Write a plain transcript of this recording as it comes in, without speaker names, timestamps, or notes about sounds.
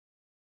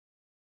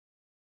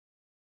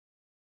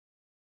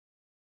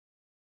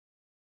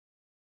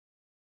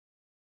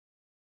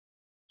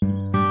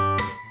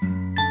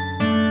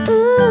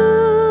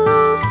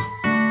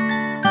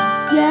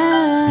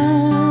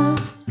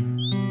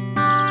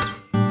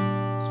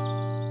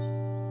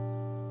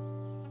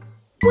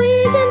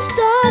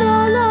start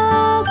all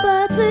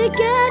over.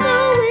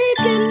 Together we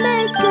can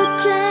make a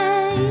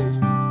change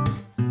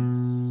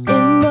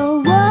in the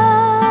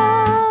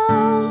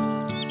world.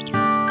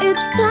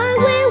 It's time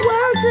we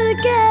work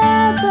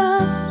together,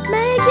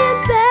 making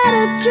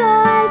better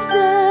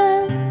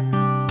choices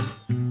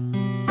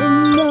in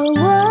the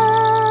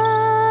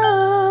world.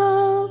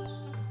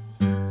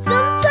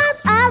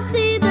 Sometimes I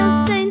see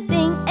the same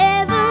thing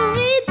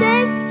every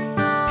day.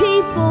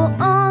 People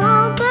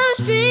on the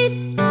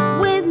streets